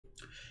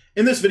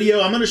In this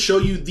video, I'm going to show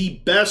you the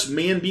best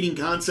man-beating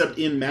concept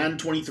in Madden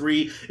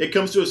 23. It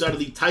comes to us out of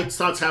the tight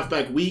slots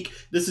halfback week.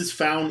 This is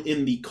found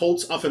in the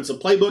Colts offensive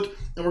playbook,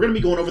 and we're going to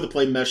be going over the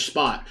play mesh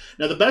spot.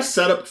 Now, the best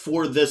setup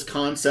for this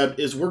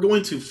concept is we're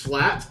going to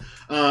flat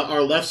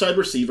our left side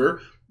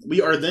receiver.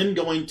 We are then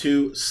going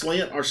to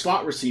slant our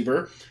slot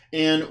receiver,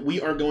 and we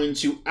are going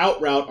to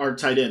out route our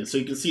tight end. So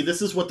you can see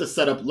this is what the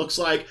setup looks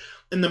like.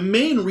 And the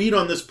main read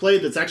on this play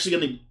that's actually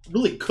going to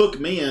really cook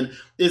man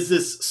is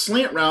this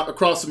slant route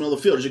across the middle of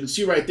the field. As you can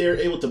see right there,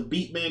 able to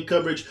beat man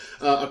coverage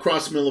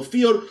across the middle of the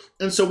field.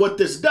 And so what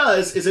this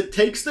does is it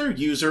takes their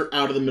user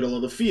out of the middle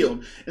of the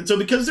field. And so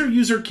because their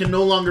user can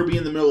no longer be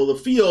in the middle of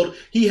the field,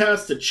 he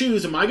has to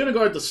choose, am I going to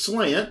guard the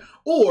slant,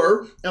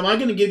 or am I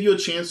going to give you a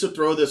chance to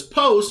throw this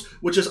post,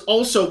 which is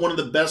also one of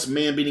the best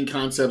man-beating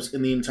concepts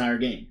in the entire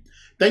game.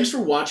 Thanks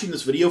for watching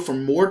this video. For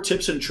more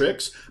tips and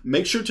tricks,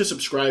 make sure to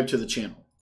subscribe to the channel.